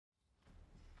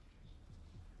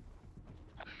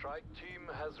Strike team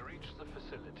has reached the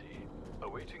facility,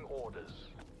 awaiting orders.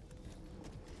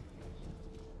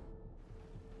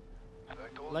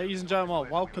 Ladies and gentlemen,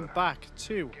 welcome back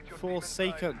to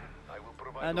Forsaken.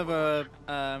 Another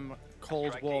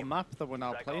Cold War map that we're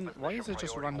now playing. Why is it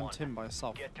just a random tin by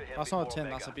itself? That's not a tin,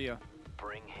 that's a beer.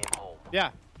 Yeah,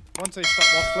 once they stop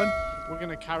waffling, we're going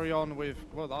to carry on with...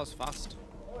 Well, that was fast.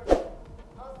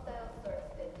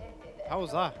 How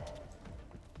was that?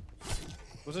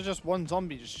 Was it just one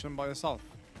zombie just chilling by itself?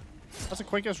 That's the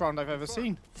quickest round I've ever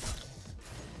seen.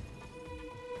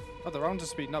 Oh, the rounds are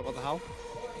speeding up, what the hell?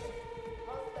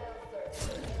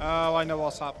 Oh, I know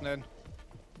what's happening.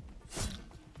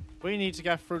 We need to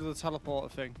get through the teleporter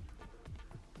thing.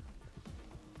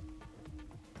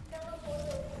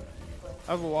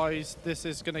 Otherwise, this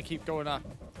is going to keep going up.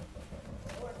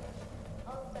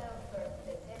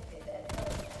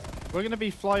 We're going to be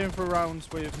flying through rounds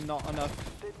with not enough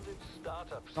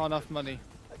money.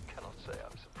 I cannot say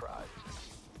I'm surprised.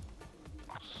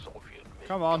 Soviet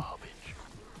Come on. garbage.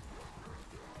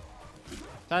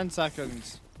 10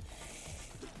 seconds.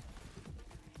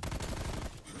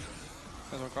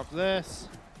 Let's grab this.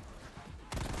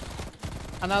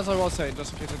 And as I was saying,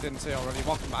 just in case I didn't say already,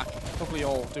 welcome back. Hopefully you're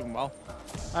all doing well.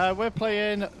 We're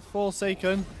playing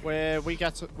Forsaken, where we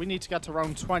need to get to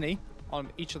round 20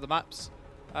 on each of the maps.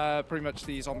 Pretty much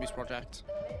the Zombies project.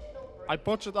 I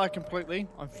butchered that completely.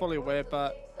 I'm fully aware,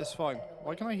 but it's fine.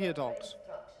 Why can I hear dogs?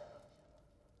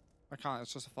 I can't.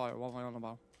 It's just a fire. What am I on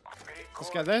about? Let's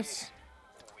get this.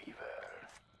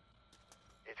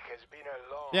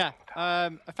 Yeah,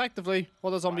 effectively,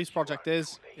 what the Zombies project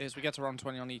is we get to round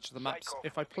 20 on each of the maps.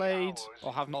 If I played,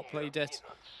 or have not played it,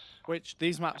 which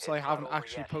these maps I haven't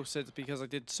actually posted because I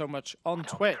did so much on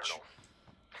Twitch,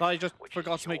 that I just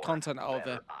forgot to make content out of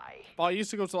it. But I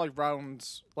used to go to like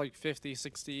rounds, like 50,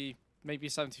 60, maybe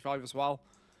 75 as well.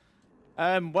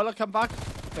 Will I come back?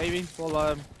 Maybe.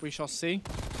 Well, we shall see.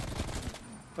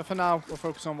 But for now, we'll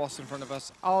focus on what's in front of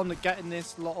us. On getting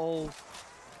this little...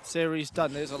 series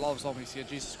done. There's a lot of zombies here,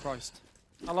 Jesus Christ.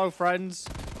 Hello friends.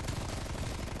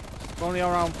 We're only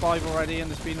around 5 already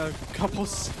and there's been a couple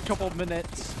of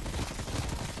minutes.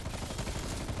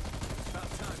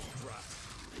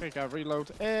 Okay, go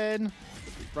reload in.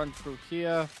 Run through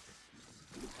here.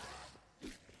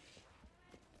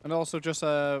 And also just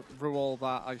a rule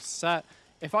that I set.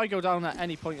 If I go down at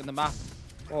any point in the map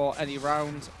or any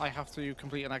round, I have to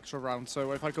complete an extra round.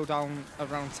 So if I go down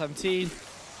around 17,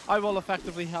 I will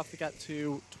effectively have to get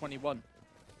to 21.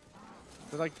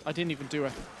 But I didn't even do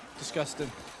it.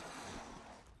 Disgusting.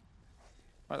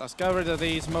 Right, let's get rid of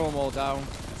these, mow them all down.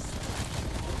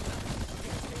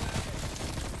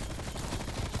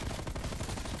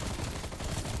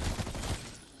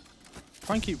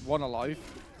 Try and keep one alive.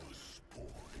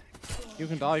 You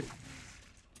can die.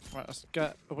 Right, let's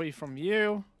get away from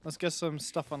you. Let's get some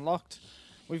stuff unlocked.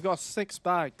 We've got 6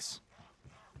 bags.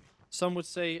 Some would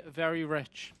say very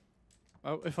rich.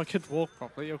 Oh, if I could walk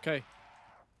properly, okay.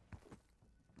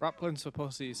 Grapplings for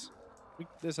pussies.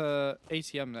 There's a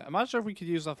ATM there. Imagine if we could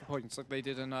use that for points like they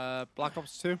did in Black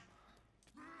Ops 2.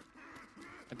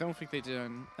 I don't think they did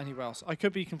in anywhere else. I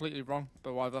could be completely wrong,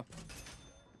 but whatever.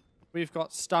 We've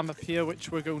got stamp up here, which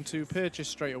we're going to purchase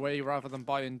straight away rather than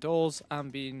buy indoors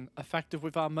and being effective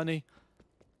with our money.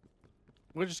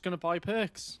 We're just going to buy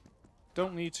perks.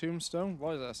 Don't need tombstone.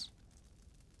 What is this?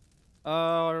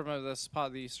 Oh, I remember this part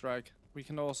of the Easter egg. We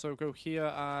can also go here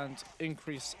and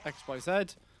increase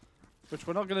XYZ, which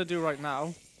we're not going to do right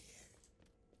now.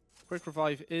 Quick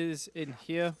revive is in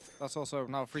here. That's also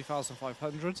now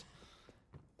 3,500.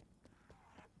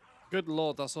 Good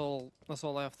lord, that's all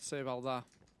I have to say about that.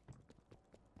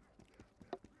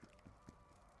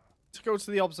 To go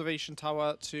to the observation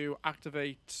tower to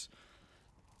activate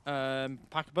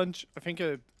Pack-a-Punch. I think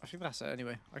that's it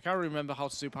anyway. I can't remember how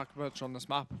to do Pack-a-Punch on this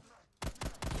map.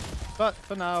 But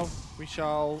for now, we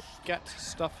shall get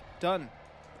stuff done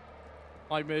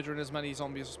by murdering as many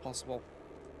zombies as possible.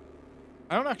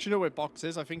 I don't actually know where box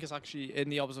is. I think it's actually in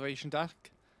the observation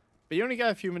deck. But you only get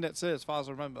a few minutes here, as far as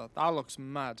I remember. That looks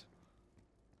mad.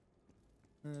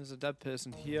 There's a dead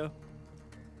person here.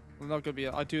 They're not going to be...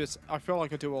 I do this... I feel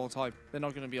like I do all the time. They're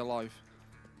not going to be alive.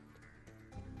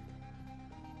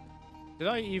 Did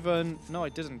I even... No, I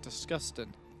didn't.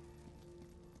 Disgusting.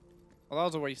 Well, that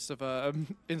was a waste of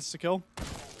insta-kill.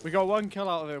 We got 1 kill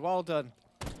out of it. Well done.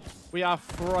 We are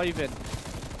thriving.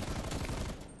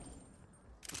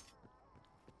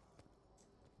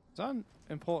 Is that an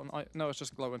important... No, it's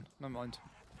just glowing. Never mind.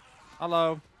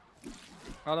 Hello.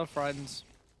 Hello, friends.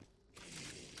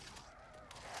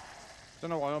 Don't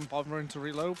know why I'm bothering to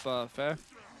reload, but fair.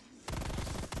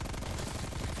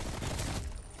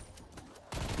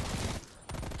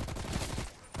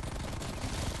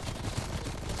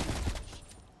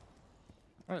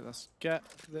 Alright, let's get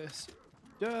this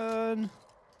done.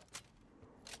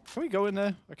 Can we go in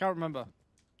there? I can't remember.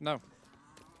 No.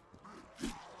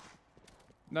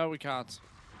 No, we can't.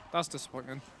 That's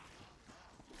disappointing.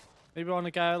 Maybe I want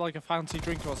to get like a fancy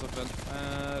drink or something.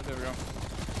 There we go.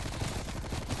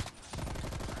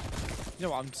 You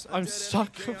know what, I'm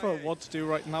stuck for what to do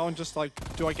right now. I'm just like,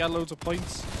 do I get loads of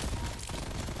points?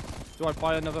 Do I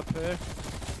buy another perk?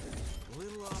 A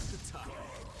little off the top.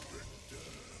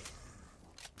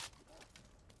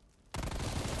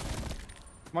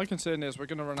 My concern is we're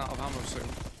going to run out of ammo soon.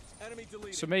 Enemy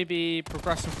deleted. So maybe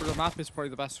progressing through the map is probably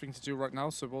the best thing to do right now,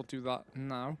 so we'll do that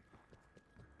now.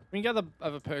 We can get the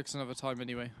other perks another time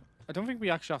anyway. I don't think we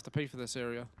actually have to pay for this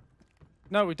area.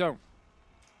 No, we don't.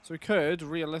 So we could,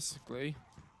 realistically,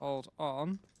 hold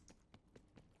on.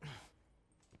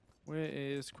 Where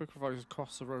is Quick Revive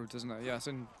across the road, isn't it? Yeah,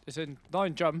 it's in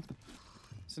 9 Jump.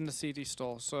 It's in the CD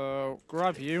store. So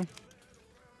grab you.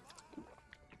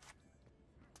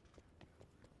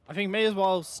 I think may as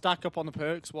well stack up on the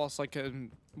perks whilst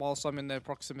I'm in their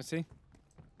proximity.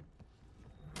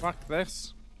 Crack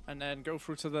this, and then go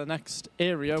through to the next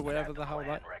area, wherever the hell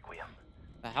that.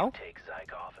 The hell? Take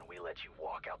Zyke off and we let you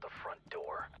walk out the front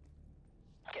door.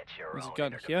 Get your There's a own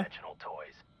gun here. interdimensional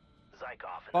toys. Zyke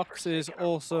off in the Box is Forsaken are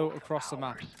also both across the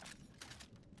map. ours.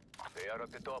 They are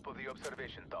at the top of the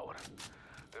observation tower.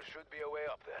 There should be a way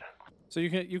up there. So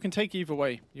you can take either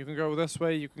way. You can go this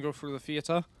way. You can go through the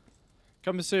theater.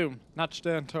 Coming soon. Natch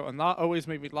down to and that always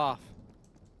made me laugh.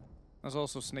 There's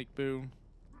also Snake Boom.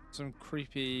 Some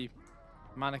creepy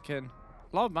mannequin.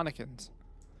 A lot of mannequins.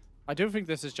 I do think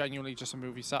this is genuinely just a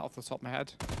movie set off the top of my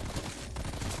head.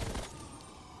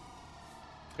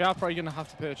 We are probably going to have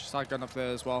to purchase that gun up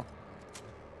there as well.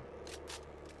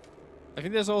 I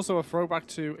think there's also a throwback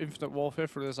to Infinite Warfare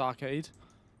for this arcade.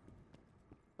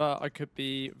 But I could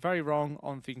be very wrong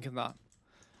on thinking that.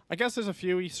 I guess there's a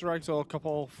few Easter eggs or a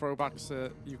couple throwbacks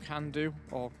that you can do,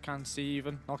 or can see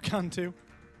even, not can do.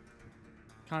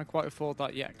 Can't quite afford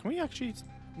that yet. Can we actually...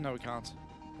 No, we can't.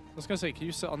 I was going to say, can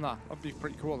you sit on that? That'd be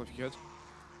pretty cool if you could.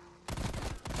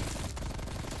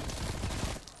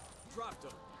 Dropped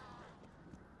him.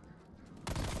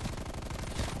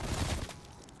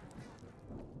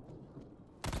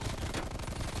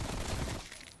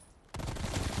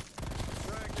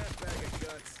 Frag that bag of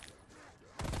guts.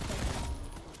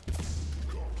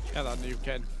 Get that nuke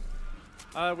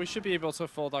in. We should be able to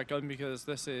afford that gun because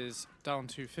this is down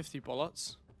to 50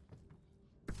 bullets.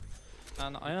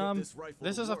 And I am...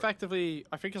 This is effectively...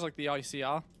 I think it's like the ICR.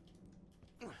 Are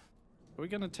we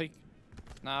going to take...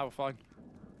 Nah, we're fine.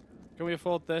 Can we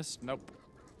afford this? Nope.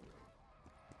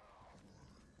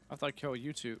 After I kill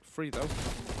you two. Free though.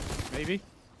 Maybe.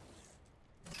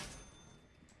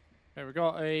 Okay, we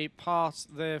got a part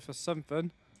there for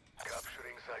something.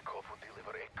 Capturing Zykov will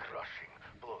deliver a crushing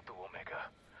blow to Omega.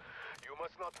 You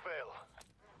must not fail.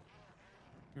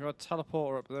 We got a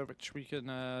teleporter up there, which we can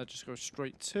just go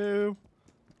straight to.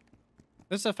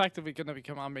 This is effectively going to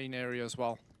become our main area as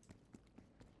well.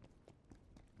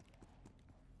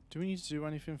 Do we need to do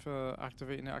anything for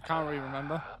activating it? I can't really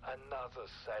remember. Another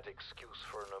sad excuse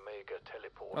for an Omega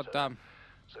teleporter. God damn.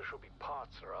 There should be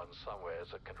parts around somewhere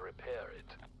that can repair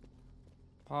it.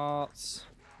 Parts.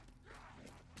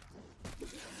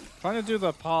 Trying to do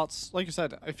the parts, like I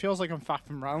said, it feels like I'm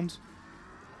faffing around.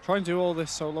 Trying to do all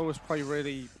this solo is probably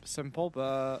really simple,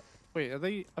 but... Wait, are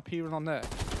they appearing on there?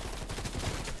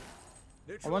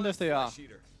 I wonder if they are.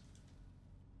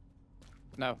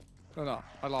 No, they're not.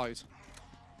 I lied.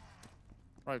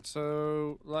 Right,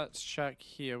 so let's check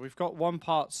here. We've got one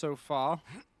part so far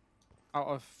out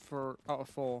of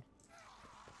 4.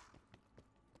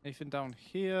 Anything down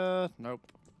here?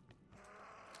 Nope.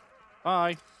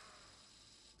 Bye.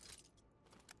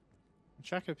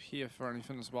 Check up here for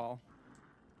anything as well.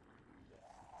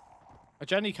 I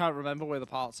generally can't remember where the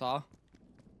parts are.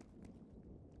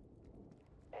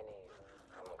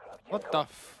 What the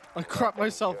f... I crapped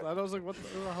myself then. I was like, what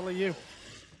the hell are you?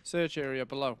 Search area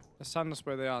below. Let's send us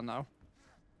where they are now.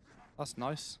 That's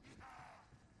nice.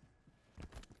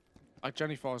 I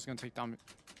generally thought I was going to take damage.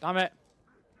 Damn it!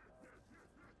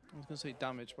 I was going to say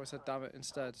damage, but I said damn it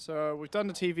instead. So, we've done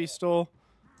the TV store.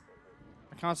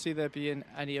 I can't see there being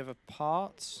any other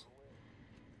parts.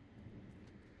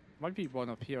 Might be one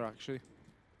up here, actually.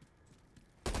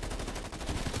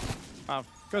 Wow,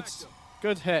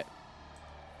 good hit.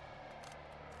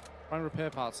 Try and repair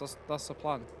parts, that's the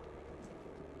plan.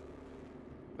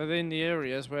 But in the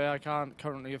areas where I can't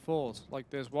currently afford. Like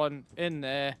there's one in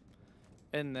there,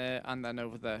 and then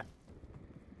over there.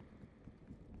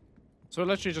 So we're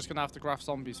literally just gonna have to graph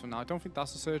zombies for now. I don't think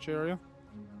that's a search area.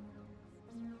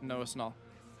 No, it's not.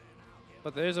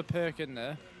 but there is a perk in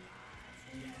there.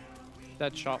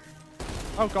 Dead shot.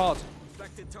 Oh god.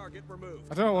 Infected target removed.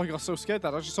 I don't know why I got so scared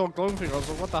that I just saw a glowing thing. I was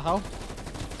like, what the hell?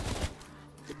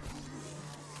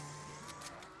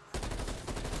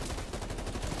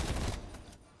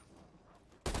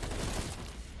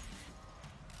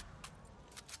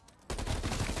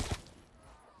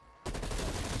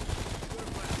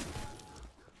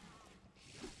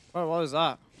 Oh, what is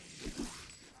that?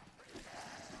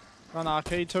 An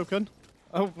arcade token.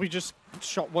 Oh, we just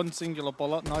shot one singular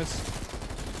bullet. Nice.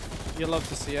 You love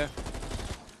to see it.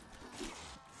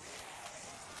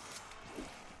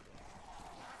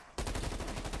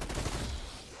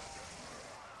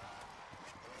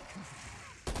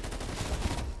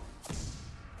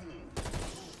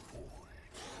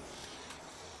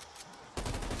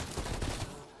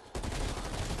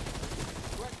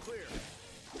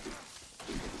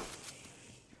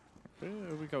 Where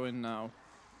are we going now?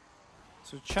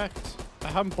 So checked. I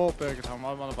haven't bought Burger Town.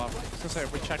 I'm on about. I was gonna say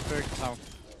we checked Burger Town.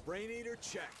 Brain eater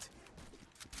checked.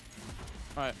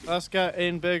 Alright, let's get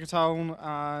in Burger Town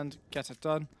and get it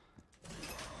done.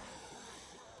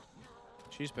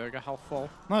 Cheeseburger, health full.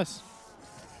 Nice.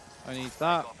 I need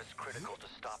that.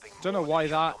 Don't know why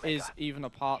that is even a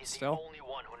part still.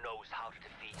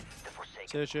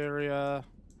 Search area.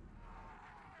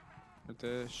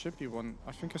 There should be one.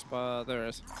 I think it's there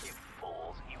is. You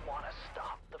fools, you want to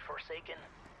stop the Forsaken?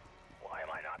 Why am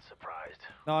I not surprised?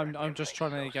 No, I'm just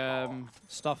trying to get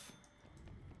stuff.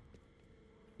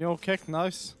 Your kick,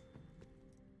 nice.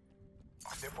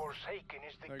 The Forsaken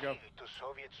is the There we key go. to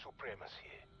Soviet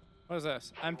supremacy. What is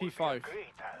this? He would be a MP5.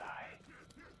 great ally.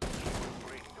 He would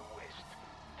bring the West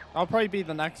to I'll probably be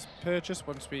the next purchase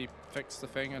once we fix the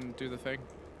thing and do the thing.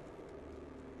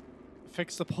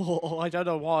 Fix the portal. I don't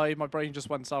know why my brain just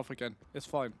went south again. It's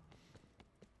fine.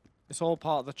 It's all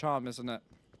part of the charm, isn't it?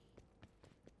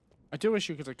 I do wish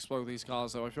you could explode these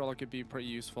cars though. I feel like it'd be pretty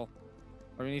useful.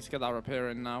 But we need to get that repair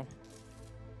in now.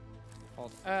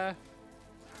 Hold air.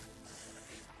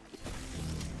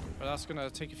 But that's gonna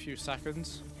take a few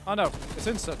seconds. Oh no, it's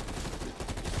instant.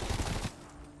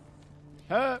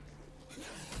 Oh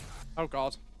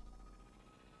god.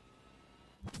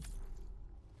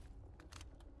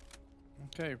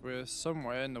 Okay, we're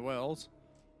somewhere in the world.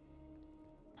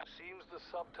 Seems the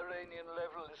subterranean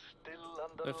level is still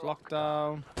under Lift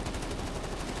lockdown.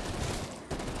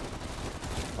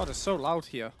 God, it's so loud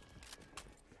here.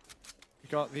 We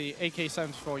got the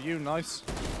AK-74U, nice.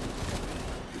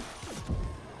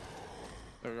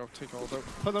 There we go, take all those.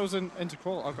 Put those into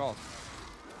crawl. Oh god.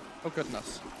 Oh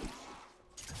goodness.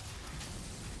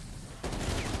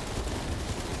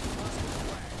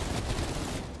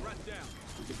 Threat down.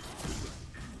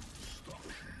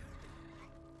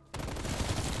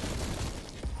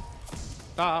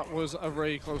 That was a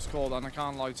really close call, and I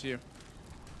can't lie to you.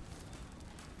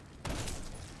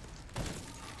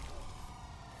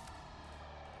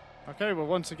 Okay, we're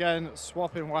once again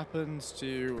swapping weapons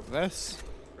to this.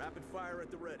 Rapid fire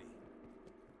at the ready.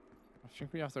 I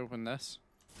think we have to open this.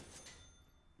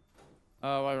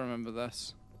 Oh, I remember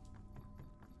this.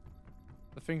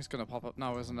 The thing's gonna pop up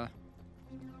now, isn't it?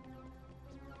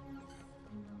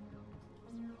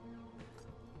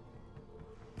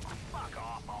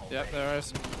 Yep, there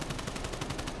is.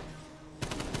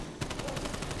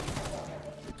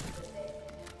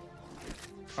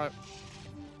 Right.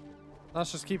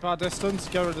 Let's just keep our distance,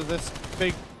 get rid of this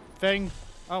big thing.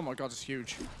 Oh my god, it's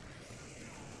huge.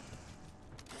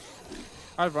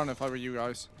 I'd run if I were you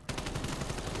guys.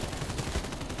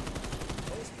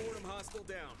 Postmortem hostile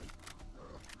down.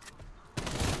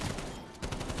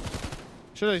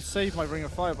 Should have saved my ring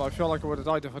of fire, but I feel like I would have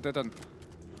died if I didn't.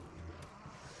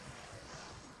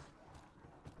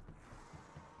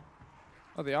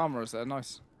 Oh, the armor is there,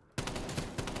 nice.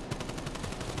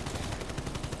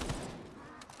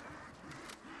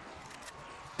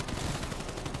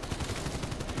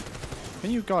 Can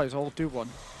you guys all do one?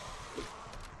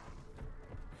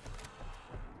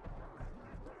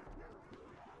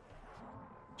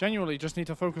 Genuinely, just need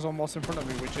to focus on what's in front of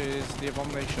me, which is the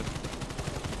abomination.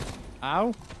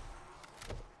 Ow.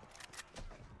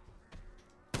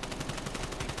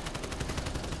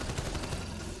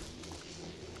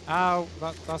 Ow,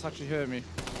 that's actually hurting me.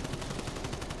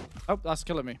 Oh, that's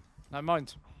killing me. Never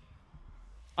mind.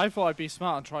 I thought I'd be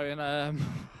smart and try and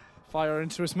fire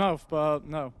into his mouth, but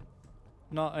no.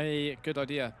 Not a good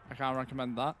idea. I can't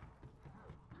recommend that.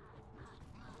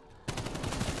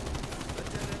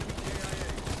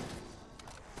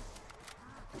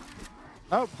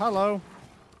 Oh, hello.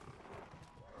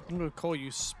 I'm gonna call you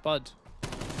Spud.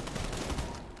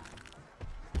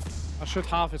 I should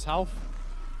halve his health.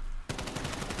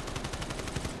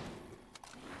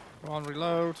 Come on,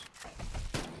 reload.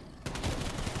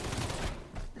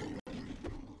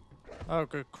 Oh,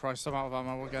 good Christ, I'm out of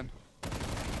ammo again.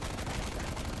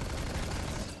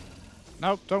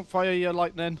 Nope, don't fire your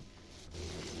lightning.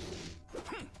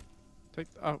 Take.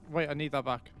 Oh, wait, I need that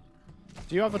back.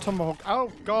 Do you have a tomahawk?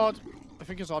 Oh, God. I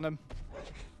think it's on him.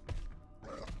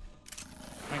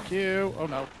 Thank you. Oh,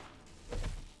 no.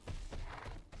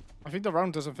 I think the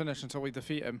round doesn't finish until we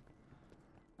defeat him.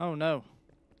 Oh, no.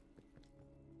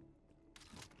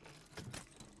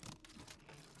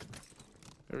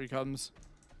 Here he comes.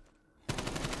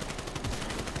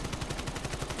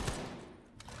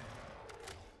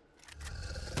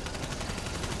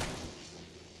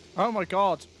 Oh, my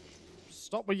God.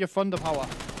 Stop with your thunder power.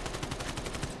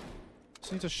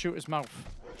 Just need to shoot his mouth.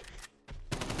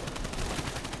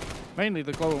 Mainly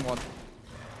the glowing one.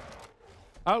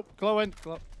 Oh, glowing.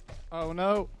 Oh,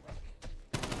 no.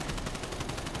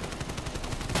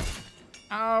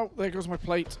 Ow, there goes my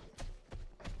plate.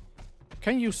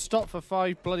 Can you stop for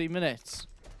 5 bloody minutes?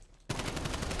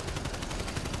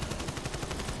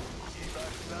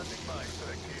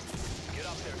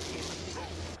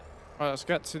 Alright, let's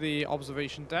get to the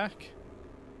observation deck.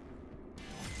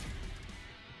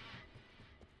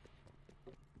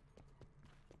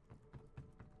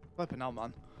 Flipping out,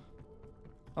 man.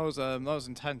 That was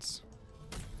intense.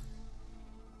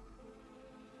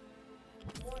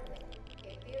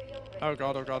 Oh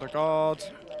god, oh god, oh god.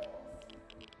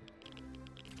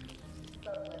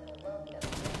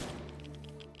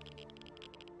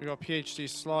 We got PhD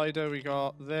slider, we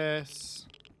got this.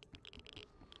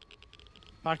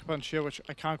 Pack a punch here, which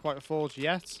I can't quite afford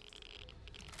yet.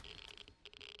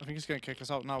 I think he's going to kick us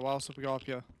out now. What else have we got up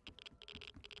here?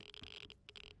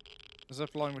 A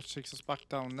zip line which takes us back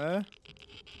down there.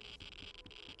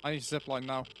 I need zip line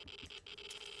now.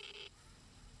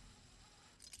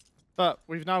 But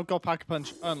we've now got Pack a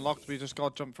Punch unlocked. We just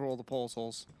got to jump through all the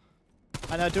portals.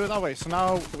 And I do it that way. So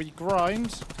now we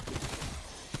grind.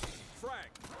 Frag.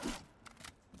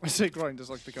 I say grind as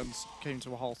like the guns came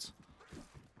to a halt.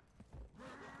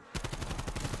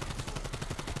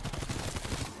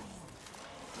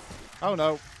 Oh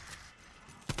no.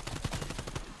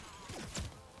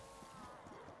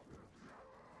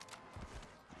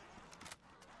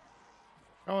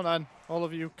 Come on then, all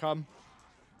of you come.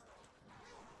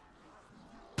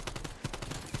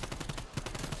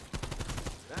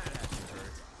 That actually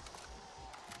hurt.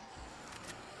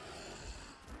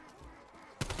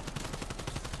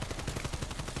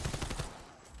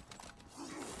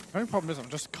 The only problem is I'm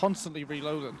just constantly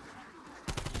reloading.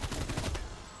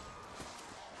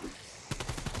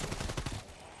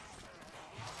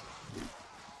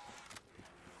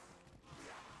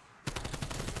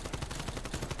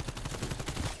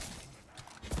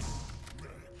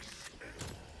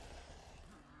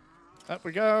 Up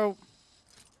we go. I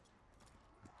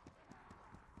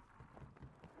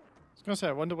was gonna say,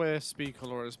 I wonder where speed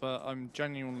color is, but I'm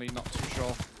genuinely not too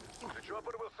sure. The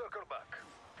chopper will circle back.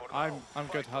 I'm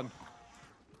good, hun.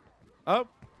 Oh.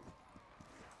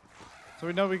 So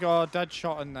we know we got a dead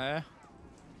shot in there.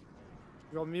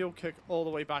 We got mule kick all the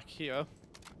way back here.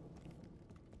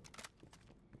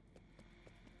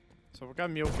 So we're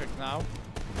going mule kick now.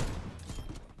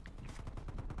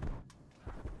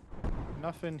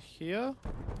 Nothing here.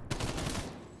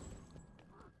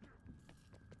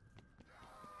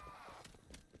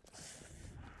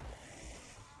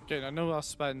 Okay, I know that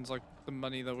spends like the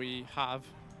money that we have,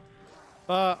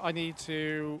 but I need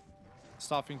to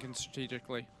start thinking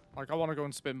strategically. Like I want to go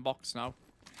and spin box now.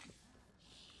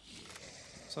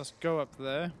 So let's go up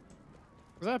there.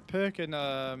 Is that a perk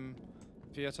in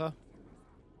theater?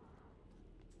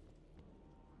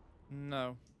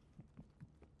 No.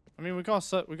 I mean, we got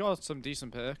some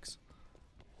decent perks.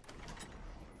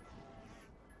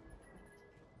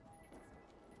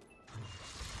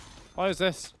 What is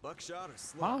this? Buckshot or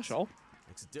slugs? Marshall?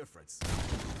 Makes a difference.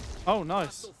 Oh,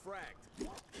 nice. Hostile fragged.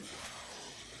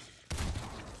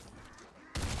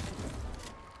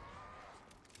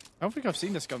 I don't think I've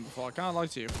seen this gun before. I can't lie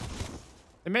to you.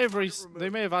 They may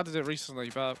have added it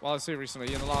recently, but well, I say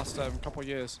recently in the last couple of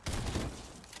years.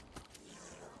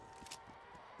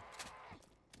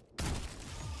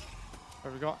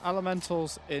 Right, we've got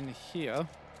elementals in here.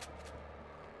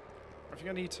 I think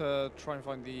I need to try and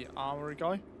find the armory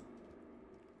guy.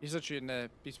 He's actually in there.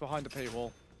 He's behind the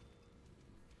paywall.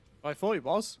 I thought he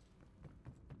was.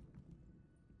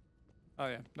 Oh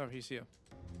yeah, no, he's here.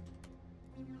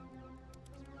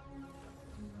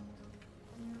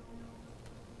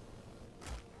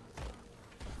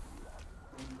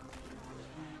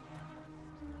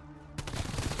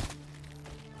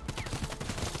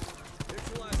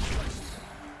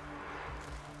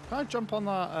 Can I jump on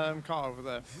that car over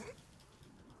there?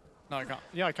 No, I can't.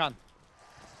 Yeah, I can.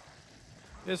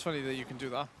 It is funny that you can do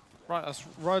that. Right, let's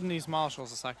run these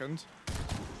marshals a second.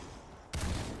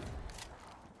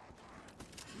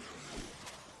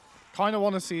 Kind of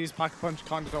want to see these pack a punch.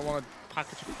 Kind of don't want to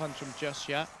package a punch them just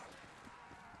yet.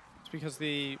 It's because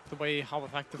the way how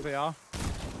effective they are.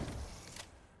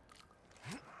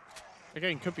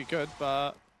 Again, could be good,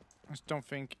 but I just don't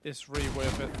think it's really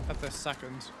worth it at this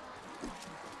second.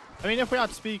 I mean, if we had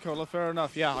speed cola, fair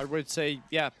enough. Yeah, I would say,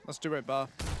 yeah, let's do it, but...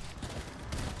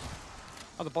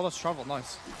 Oh, the bullets travel,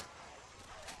 nice.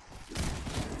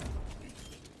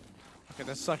 Okay,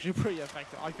 this is actually pretty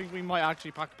effective. I think we might actually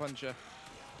pack a punch here.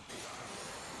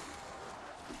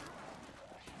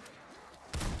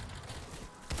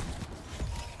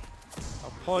 No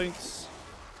points.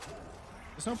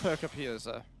 There's no perk up here, is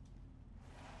there?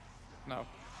 No.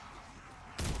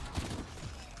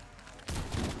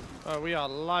 Oh, we are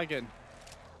lagging.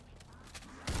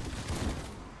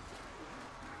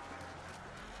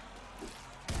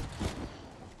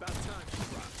 About time you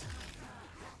dropped.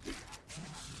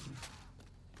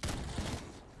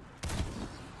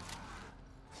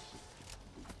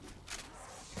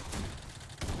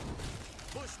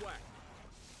 Bushwhack.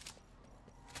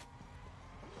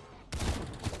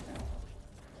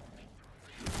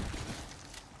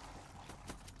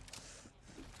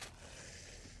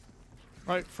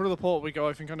 Right, through the port we go.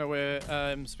 I think I know where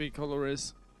speed color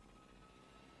is.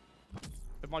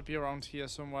 It might be around here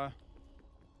somewhere.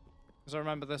 Because I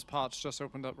remember this part's just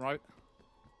opened up, right?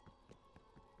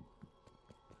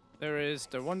 There is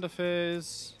the Wonder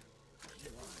Fizz.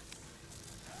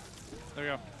 There we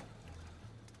go.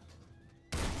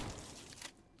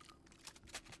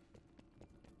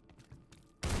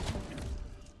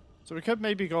 So we could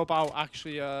maybe go about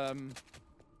actually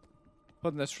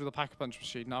putting this through the pack-a-punch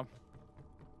machine now.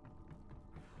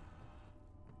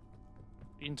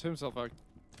 In terms of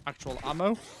actual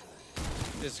ammo,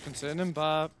 is concerning,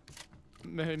 but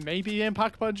maybe in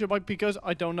pack-a-punch it might be good.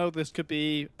 I don't know. This could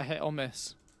be a hit or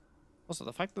miss. Also,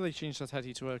 the fact that they changed the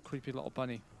teddy to a creepy little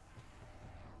bunny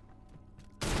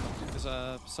is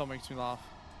still makes me laugh.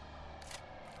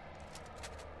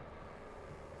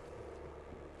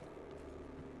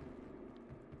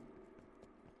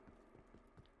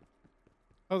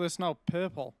 Oh, there's now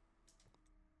purple.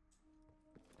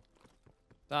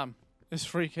 Damn, it's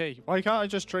free key. Why can't I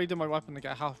just trade in my weapon to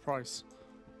get half price?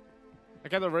 I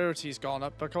get the rarity's gone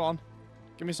up, but come on.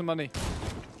 Give me some money.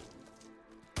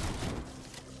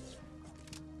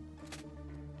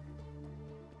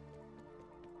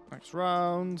 Next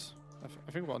round.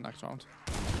 I think we're on next round.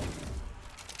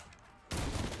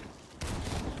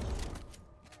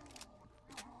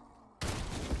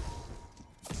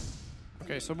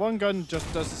 Okay, so one gun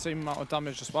just does the same amount of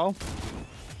damage as well.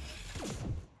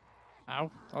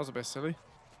 Ow, that was a bit silly.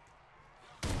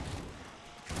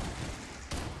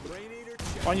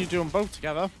 When you do them both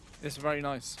together, it's very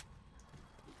nice.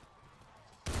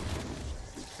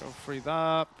 Go free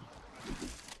that.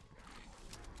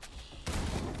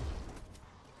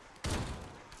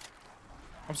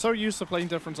 I'm so used to playing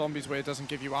different zombies where it doesn't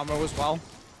give you ammo as well.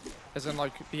 As in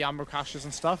like the ammo caches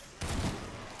and stuff.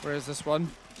 Whereas this one,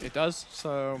 it does.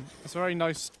 So it's a very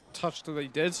nice touch that they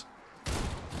did.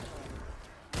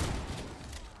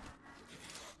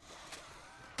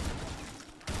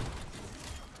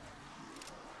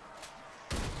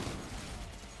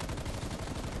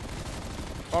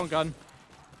 Wrong gun.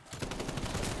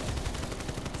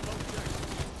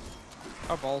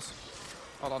 Oh, balls.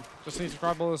 Hold on. Just need to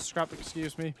grab all this scrap,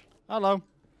 excuse me. Hello.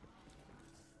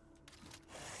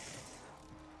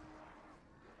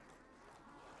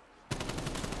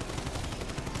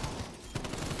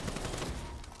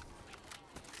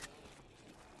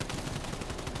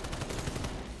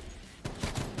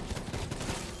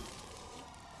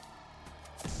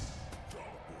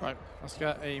 Right, let's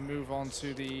get a move on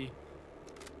to the...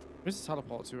 Where's the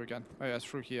teleport to again? Oh yeah, it's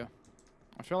through here.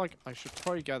 I feel like I should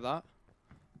probably get that.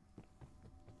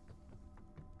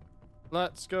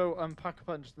 Let's go and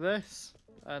pack-a-punch this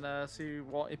and see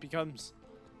what it becomes.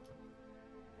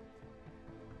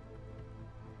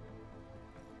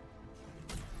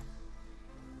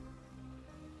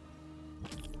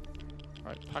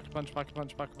 Right, pack-a-punch,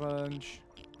 pack-a-punch, pack-a-punch.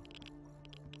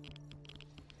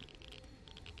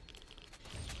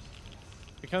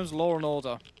 Becomes Law and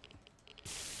Order.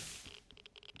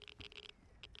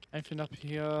 Anything up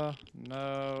here?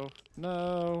 No.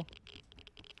 No.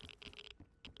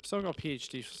 Still got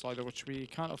PhD slider, which we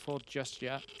can't afford just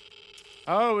yet.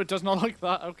 Oh, it does not like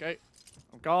that. Okay.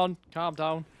 I'm gone. Calm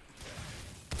down.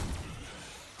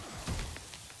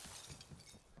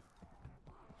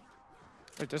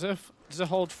 Wait, does it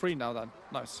hold free now then?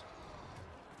 Nice.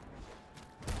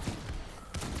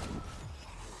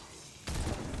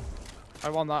 I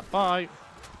want that. Bye.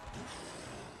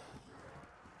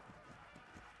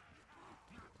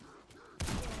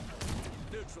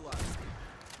 Neutralized.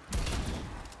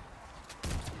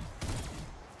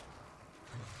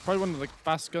 Probably one of the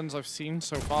best guns I've seen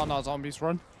so far in our zombies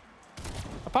run.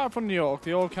 Apart from New York,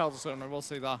 the old Calzone, I will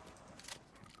say that.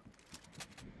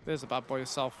 There's a bad boy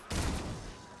yourself.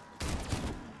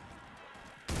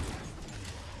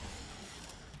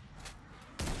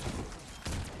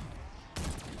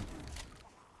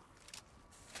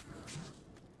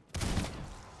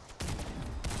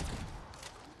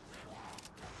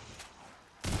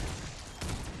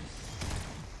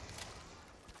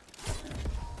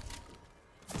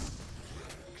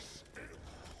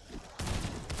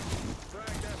 Frag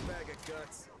that bag of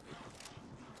guts.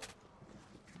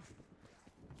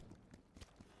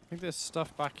 I think there's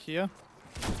stuff back here.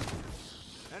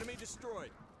 Enemy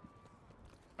destroyed.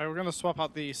 Alright, we're gonna swap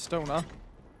out the stoner.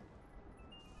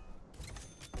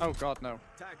 Oh god, no.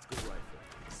 Tactical rifle.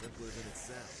 Simpler than it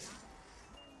sounds.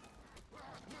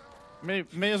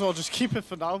 May as well just keep it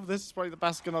for now. This is probably the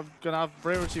best gun I'm gonna have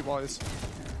rarity wise.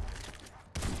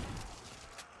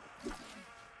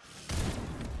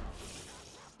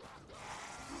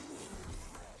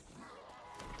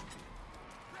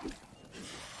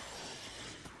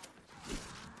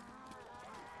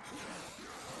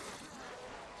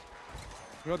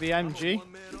 We got the MG.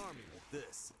 One-man army with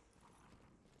this.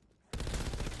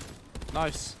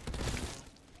 Nice.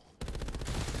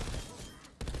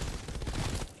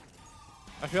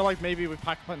 I feel like maybe we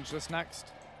pack punch this next.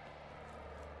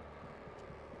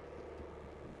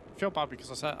 I feel bad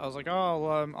because I was like,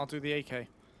 oh, I'll do the AK.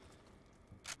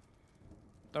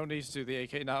 Don't need to do the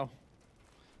AK now.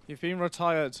 You've been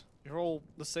retired. You're all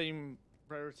the same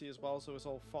rarity as well, so it's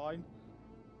all fine.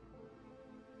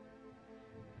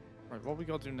 Right, what we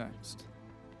gotta do next?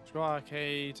 Let's go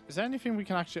arcade. Is there anything we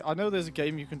can actually... I know there's a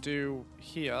game you can do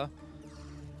here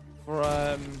for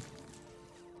a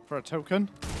token.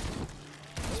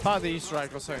 It's part of the Easter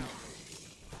egg or something.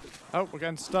 Oh, we're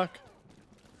getting stuck.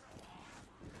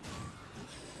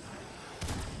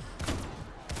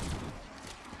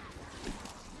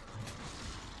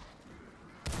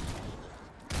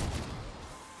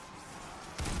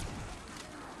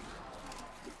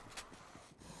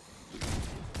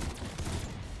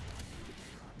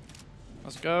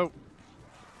 Let's go.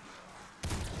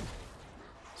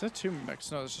 Is there two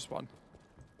mimics? No, there's just one.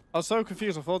 I was so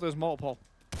confused. I thought there was multiple.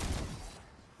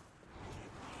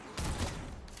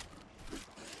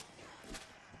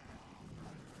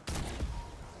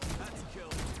 That's a kill.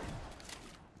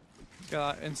 Let's get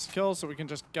that insta kill so we can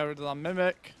just get rid of that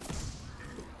mimic.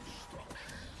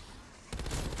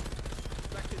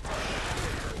 Infected target.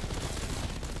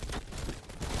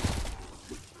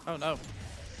 Oh no.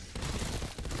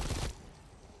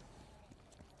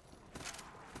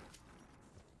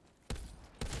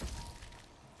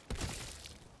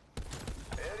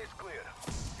 Air is clear.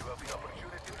 You have the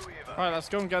opportunity to evacuate. Alright, let's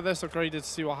go and get this upgraded to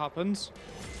see what happens.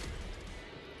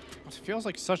 It feels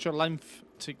like such a length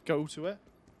to go to it.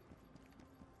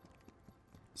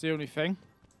 It's the only thing.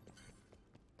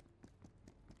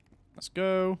 Let's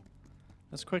go.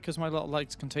 As quick as my little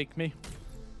legs can take me.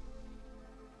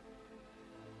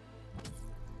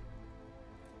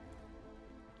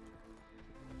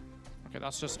 Okay,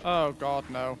 that's just... Oh god,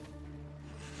 no.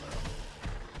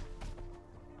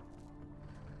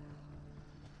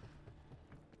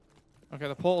 Okay,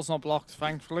 the portal's not blocked,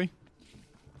 thankfully.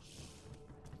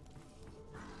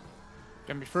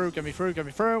 Get me through, get me through, get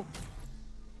me through.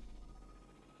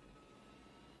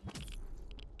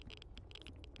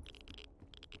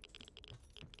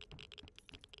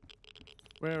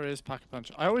 Where is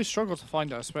Pack-a-Punch? I always struggle to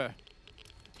find it, I swear.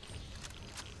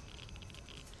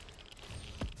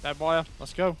 Dead wire,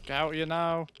 let's go. Get out of here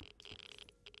now.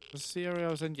 Was this the area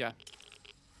I was in? Yeah.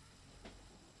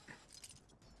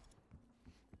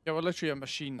 Yeah, we're literally a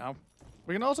machine now.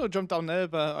 We can also jump down there,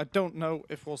 but I don't know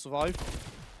if we'll survive.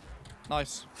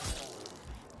 Nice.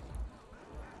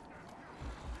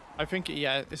 I think,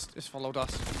 yeah, it's followed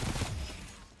us.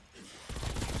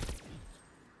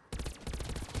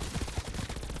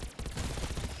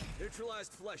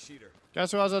 Neutralized flesh eater.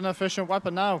 Guess who has an efficient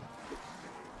weapon now?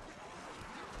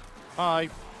 Bye.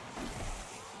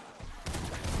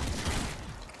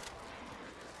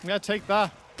 Yeah, take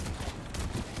that.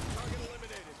 Target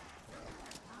eliminated.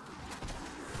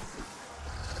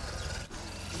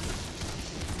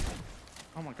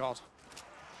 Oh my god.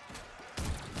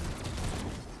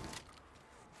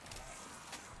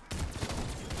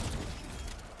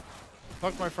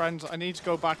 Fuck my friends, I need to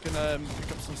go back and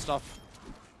pick up some stuff.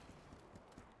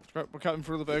 We're cutting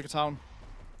through the Burger Town.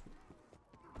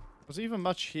 Was there even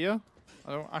much here?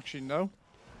 I don't actually know.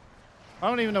 I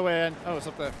don't even know where. Oh, it's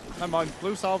up there. Never mind.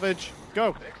 Blue salvage.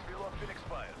 Go. Exfil option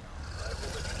expired. I will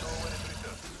let you know when it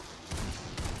returns.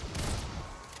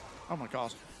 Oh my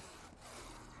god.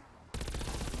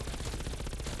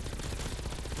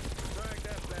 Drag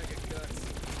that bag of guts.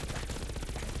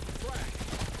 Frack.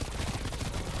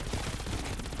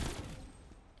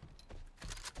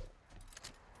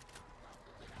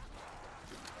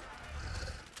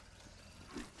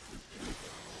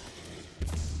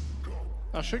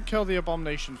 I should kill the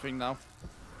abomination thing now.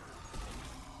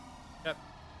 Yep.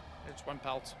 It's one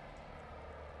pelt.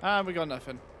 And we got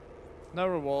nothing. No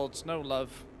rewards, no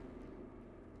love.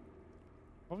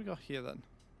 What have we got here then?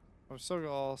 I've still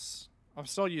got... I'm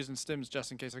still using stims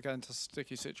just in case I get into a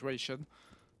sticky situation.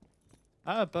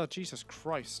 But Jesus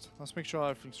Christ. Let's make sure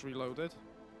everything's reloaded.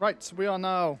 Right, so we are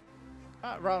now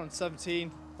at round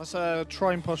 17. Let's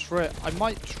try and push for it. I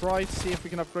might try to see if we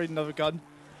can upgrade another gun.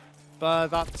 But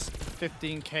that's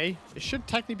 15k. It should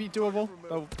technically be doable,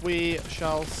 but we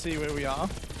shall see where we are.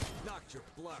 Knocked your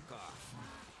block off.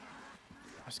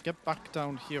 Let's get back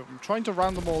down here. I'm trying to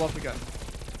round them all up again.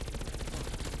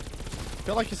 I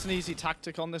feel like it's an easy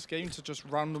tactic on this game to just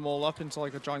round them all up into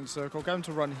like a giant circle. Get them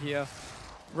to run here,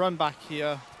 run back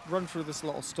here, run through this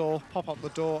little store, pop up the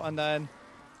door, and then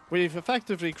we've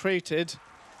effectively created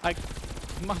like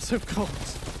massive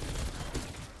cults.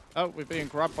 Oh, we're being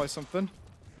grabbed by something.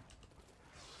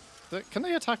 Can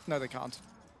they attack? No, they can't.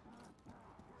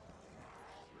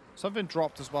 Something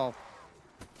dropped as well.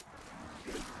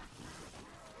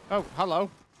 Oh,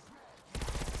 hello.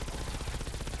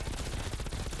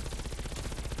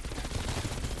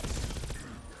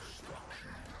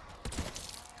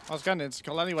 I was getting it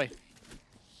kill anyway.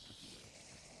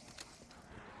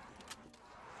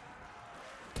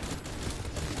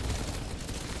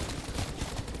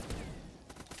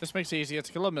 This makes it easier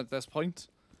to kill them at this point.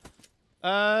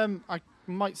 I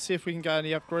might see if we can get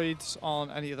any upgrades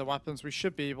on any of the weapons. We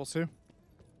should be able to.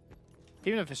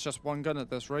 Even if it's just one gun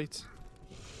at this rate.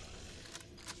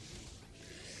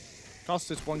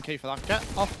 Cost is 1k for that. Get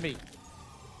off me.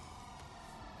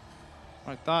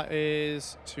 Right, that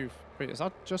is 2... Wait, is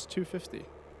that just 250?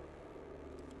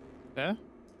 Yeah?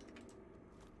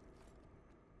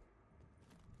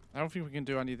 I don't think we can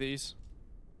do any of these.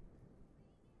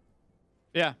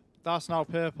 Yeah, that's now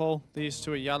purple. These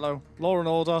two are yellow. Law and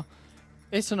Order.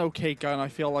 It's an okay gun. I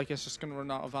feel like it's just going to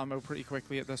run out of ammo pretty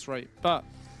quickly at this rate. But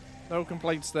no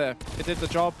complaints there. It did the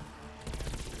job.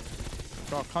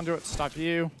 Got conduit to stab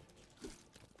you.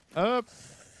 I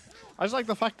just like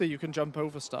the fact that you can jump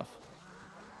over stuff.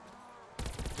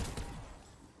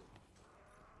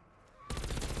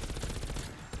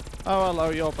 Oh, hello,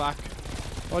 you're back.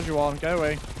 What do you want? Go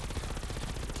away.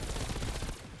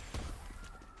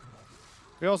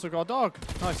 We also got a dog.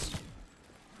 Nice.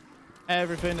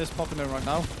 Everything is popping in right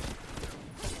now.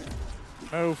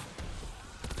 Move.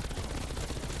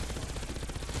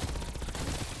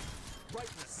 Right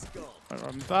in the skull. Right,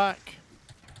 I'm back.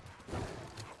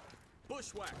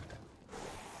 Bushwhack.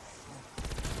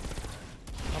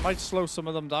 I might slow some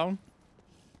of them down.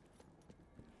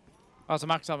 Oh, it's a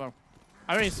max ammo.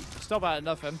 I mean, it's still better than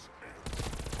nothing.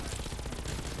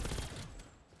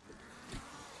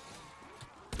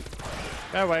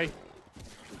 Go away.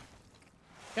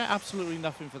 Get absolutely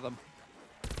nothing for them.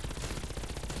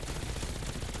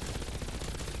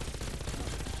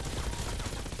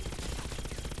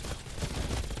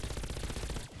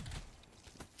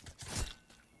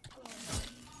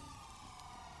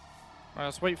 Right,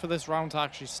 let's wait for this round to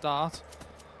actually start.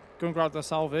 Go and grab the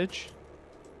salvage.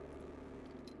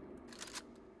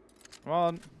 Come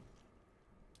on.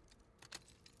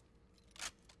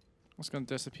 It's going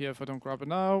to disappear if I don't grab it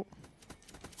now.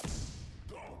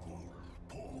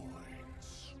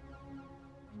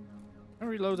 Can I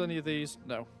reload any of these?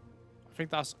 No. I think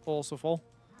that's also full.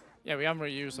 Yeah, we haven't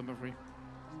reused them, have we?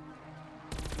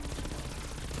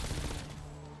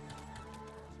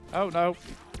 Oh, no.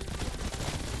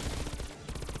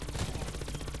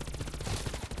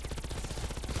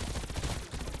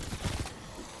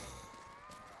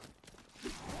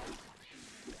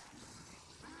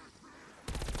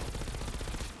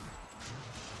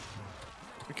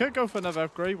 We could go for another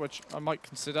upgrade, which I might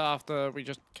consider after we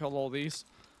just kill all these.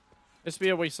 It's be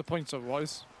a waste of points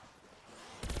otherwise.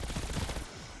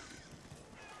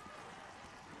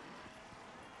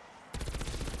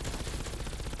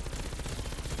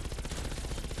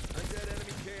 Undead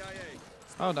enemy KIA.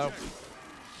 Oh no.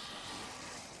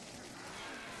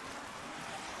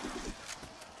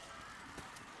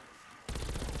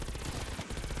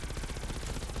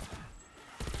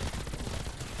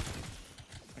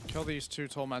 Kill these two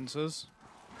tormentors.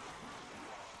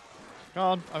 Come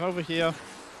on, I'm over here.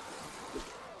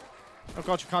 Oh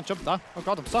god, you can't jump there. Oh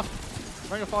god, I'm stuck.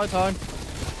 Ring of fire time.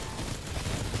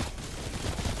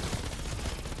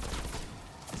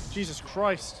 Jesus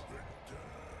Christ.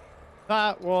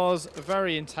 That was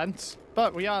very intense.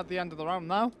 But we are at the end of the round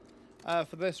now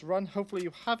for this run. Hopefully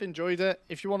you have enjoyed it.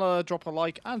 If you want to drop a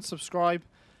like and subscribe,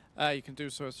 you can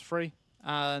do so. It's free.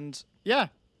 And yeah,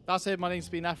 that's it. My name's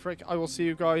been Etheric. I will see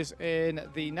you guys in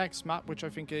the next map, which I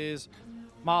think is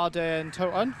Marden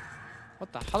Toten.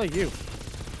 What the hell are you?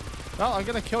 Well, I'm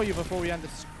going to kill you before we end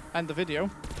the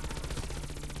video.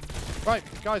 Right,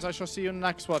 guys, I shall see you in the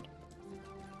next one.